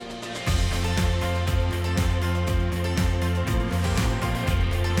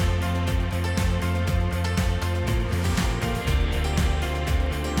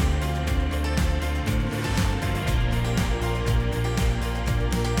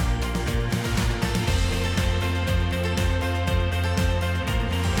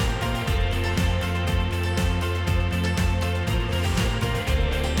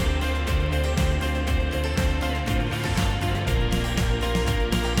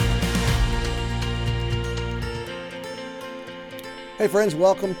Hey friends,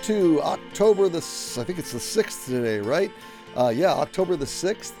 welcome to October I think it's the 6th today, right? October the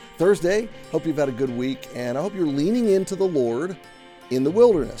 6th, Thursday. Hope you've had a good week, and I hope you're leaning into the Lord in the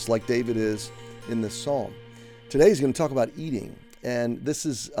wilderness like David is in this psalm. Today he's going to talk about eating, and this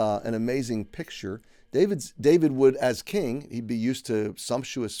is an amazing picture. David would, as king, he'd be used to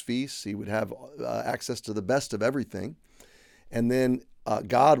sumptuous feasts. He would have access to the best of everything. And then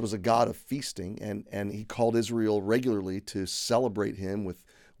God was a God of feasting, and he called Israel regularly to celebrate him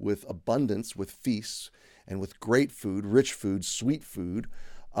with abundance, with feasts, and with great food, rich food, sweet food.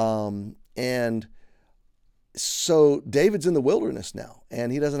 And so David's in the wilderness now,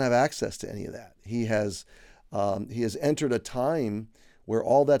 and he doesn't have access to any of that. He has entered a time where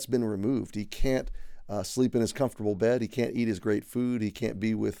all that's been removed. He can't sleep in his comfortable bed. He can't eat his great food. He can't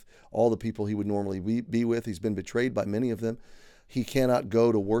be with all the people he would normally be with. He's been betrayed by many of them. He cannot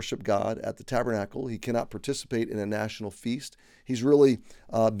go to worship God at the tabernacle. He cannot participate in a national feast. He's really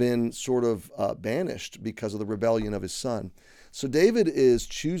been sort of banished because of the rebellion of his son. So David is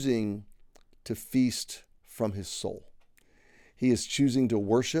choosing to feast from his soul. He is choosing to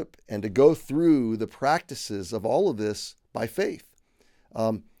worship and to go through the practices of all of this by faith.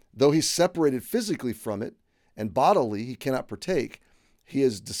 Though he's separated physically from it and bodily, he cannot partake. He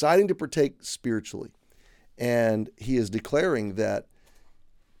is deciding to partake spiritually. And he is declaring that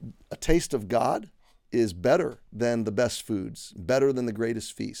a taste of God is better than the best foods, better than the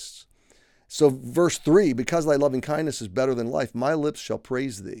greatest feasts. So verse 3, because thy loving kindness is better than life, my lips shall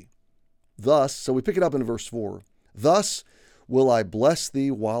praise thee. Thus, so we pick it up in verse 4, thus will I bless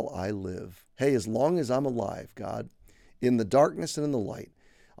thee while I live. Hey, as long as I'm alive, God, in the darkness and in the light,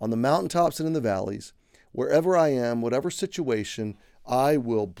 on the mountaintops and in the valleys, wherever I am, whatever situation, I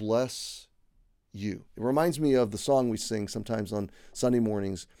will bless you. It reminds me of the song we sing sometimes on Sunday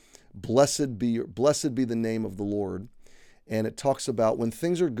mornings, blessed be the name of the Lord. And it talks about when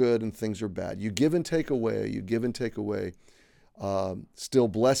things are good and things are bad. You give and take away, still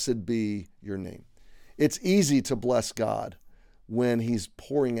blessed be your name. It's easy to bless God when he's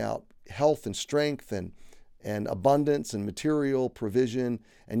pouring out health and strength and abundance and material provision,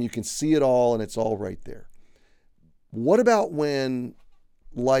 and you can see it all and it's all right there. What about when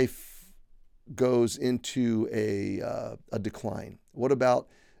life goes into a decline? What about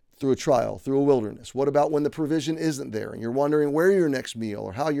through a trial, through a wilderness? What about when the provision isn't there and you're wondering where your next meal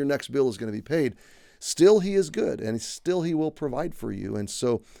or how your next bill is going to be paid? Still, he is good, and still he will provide for you. And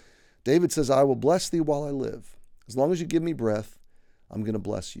so David says, I will bless thee while I live. As long as you give me breath, I'm going to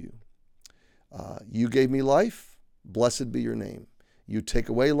bless you. You gave me life, blessed be your name. You take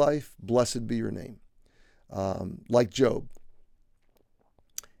away life, blessed be your name. Like Job.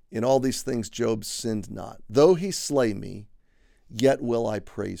 In all these things, Job sinned not. Though he slay me, yet will I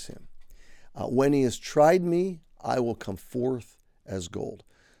praise him. When he has tried me, I will come forth as gold.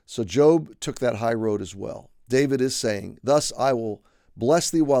 So Job took that high road as well. David is saying, thus I will bless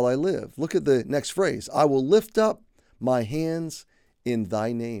thee while I live. Look at the next phrase. I will lift up my hands in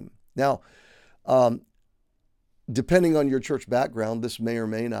thy name. Now, depending on your church background, this may or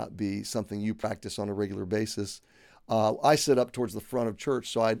may not be something you practice on a regular basis. I sit up towards the front of church,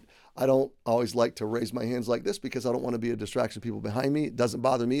 so I don't always like to raise my hands like this because I don't want to be a distraction to people behind me. It doesn't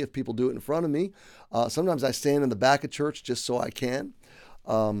bother me if people do it in front of me. Sometimes I stand in the back of church just so I can.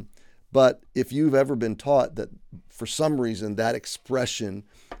 But if you've ever been taught that for some reason that expression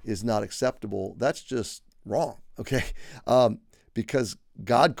is not acceptable, that's just wrong, okay? Because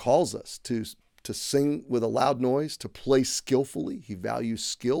God calls us to sing with a loud noise, to play skillfully. He values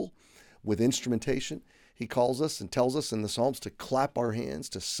skill with instrumentation. He calls us and tells us in the Psalms to clap our hands,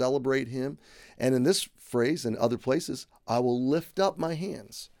 to celebrate him. And in this phrase and other places, I will lift up my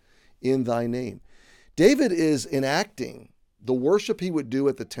hands in thy name. David is enacting the worship he would do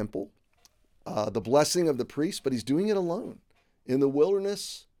at the temple, the blessing of the priest, but he's doing it alone in the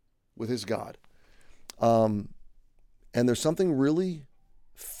wilderness with his God. And there's something really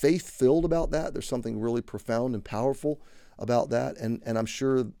faith-filled about that. There's something really profound and powerful about that. And I'm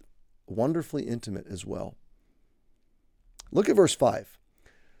sure wonderfully intimate as well. Look at verse 5.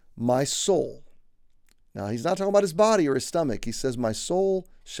 My soul. Now, he's not talking about his body or his stomach. He says, my soul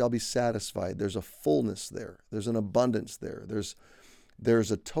shall be satisfied. There's a fullness there. There's an abundance there.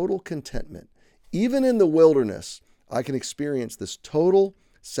 There's a total contentment. Even in the wilderness, I can experience this total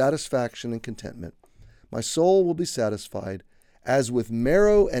satisfaction and contentment. My soul will be satisfied as with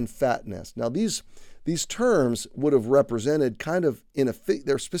marrow and fatness. Now, these terms would have represented kind of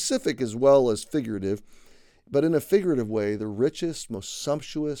they're specific as well as figurative, but in a figurative way, the richest, most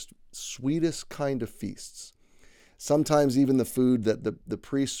sumptuous, sweetest kind of feasts. Sometimes even the food that the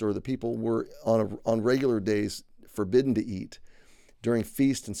priests or the people were on regular days forbidden to eat. During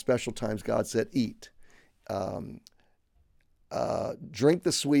feast and special times, God said, eat. Drink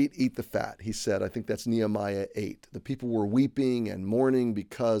the sweet, eat the fat, he said. I think that's Nehemiah 8. The people were weeping and mourning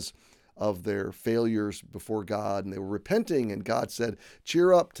because of their failures before God, and they were repenting, and God said,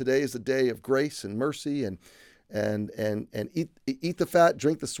 cheer up, today is a day of grace and mercy, and eat the fat,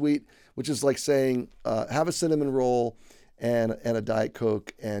 drink the sweet, which is like saying, have a cinnamon roll and a Diet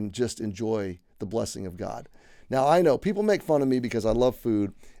Coke and just enjoy the blessing of God. Now, I know people make fun of me because I love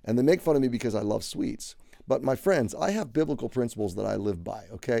food, and they make fun of me because I love sweets. But my friends, I have biblical principles that I live by,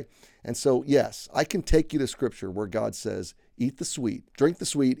 okay? And so, yes, I can take you to scripture where God says, eat the sweet, drink the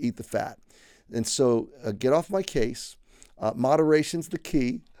sweet, eat the fat. And so get off my case. Moderation's the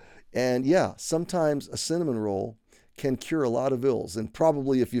key. And yeah, sometimes a cinnamon roll can cure a lot of ills. And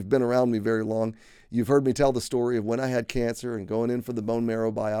probably if you've been around me very long, you've heard me tell the story of when I had cancer and going in for the bone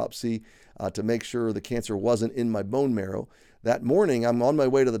marrow biopsy to make sure the cancer wasn't in my bone marrow. That morning, I'm on my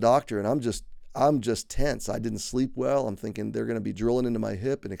way to the doctor, and I'm just tense. I didn't sleep well. I'm thinking they're going to be drilling into my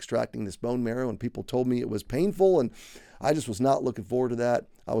hip and extracting this bone marrow. And people told me it was painful. And I just was not looking forward to that.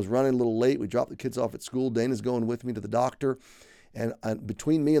 I was running a little late. We dropped the kids off at school. Dana's going with me to the doctor. And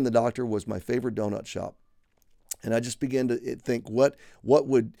between me and the doctor was my favorite donut shop. And I just began to think what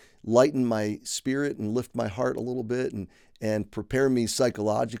would lighten my spirit and lift my heart a little bit and prepare me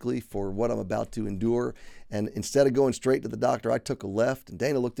psychologically for what I'm about to endure. And instead of going straight to the doctor, I took a left. And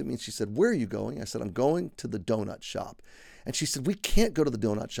Dana looked at me and she said, where are you going? I said, I'm going to the donut shop. And she said, we can't go to the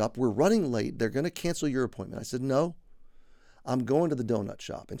donut shop. We're running late. They're going to cancel your appointment. I said, no, I'm going to the donut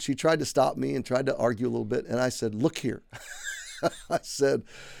shop. And she tried to stop me and tried to argue a little bit. And I said, look here. I said,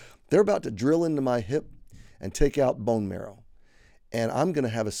 they're about to drill into my hip and take out bone marrow. And I'm going to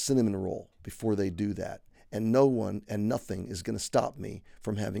have a cinnamon roll before they do that. And no one and nothing is going to stop me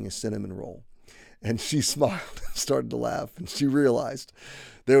from having a cinnamon roll. And she smiled and started to laugh. And she realized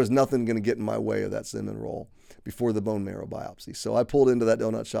there was nothing going to get in my way of that cinnamon roll before the bone marrow biopsy. So I pulled into that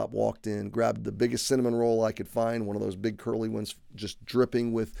donut shop, walked in, grabbed the biggest cinnamon roll I could find, one of those big curly ones, just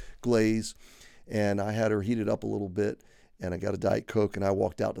dripping with glaze. And I had her heat it up a little bit. And I got a Diet Coke, and I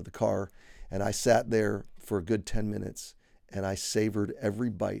walked out to the car. And I sat there for a good 10 minutes, and I savored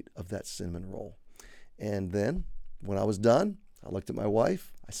every bite of that cinnamon roll. And then when I was done, I looked at my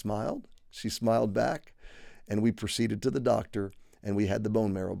wife, I smiled, she smiled back, and we proceeded to the doctor, and we had the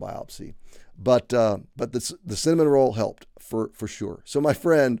bone marrow biopsy. But the cinnamon roll helped for sure. So my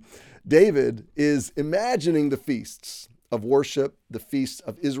friend David is imagining the feasts of worship, the feasts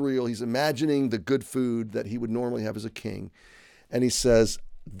of Israel. He's imagining the good food that he would normally have as a king. And he says,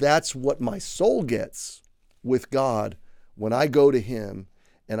 that's what my soul gets with God when I go to him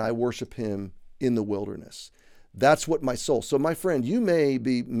and I worship him in the wilderness. That's what my soul. So my friend, you may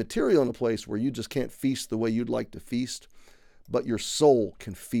be material in a place where you just can't feast the way you'd like to feast, but your soul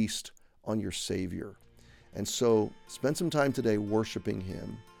can feast on your Savior. And so spend some time today worshiping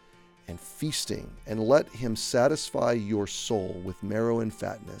him and feasting, and let him satisfy your soul with marrow and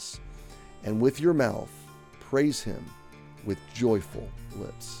fatness. And with your mouth, praise him with joyful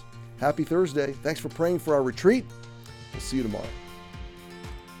lips. Happy Thursday. Thanks for praying for our retreat. We'll see you tomorrow.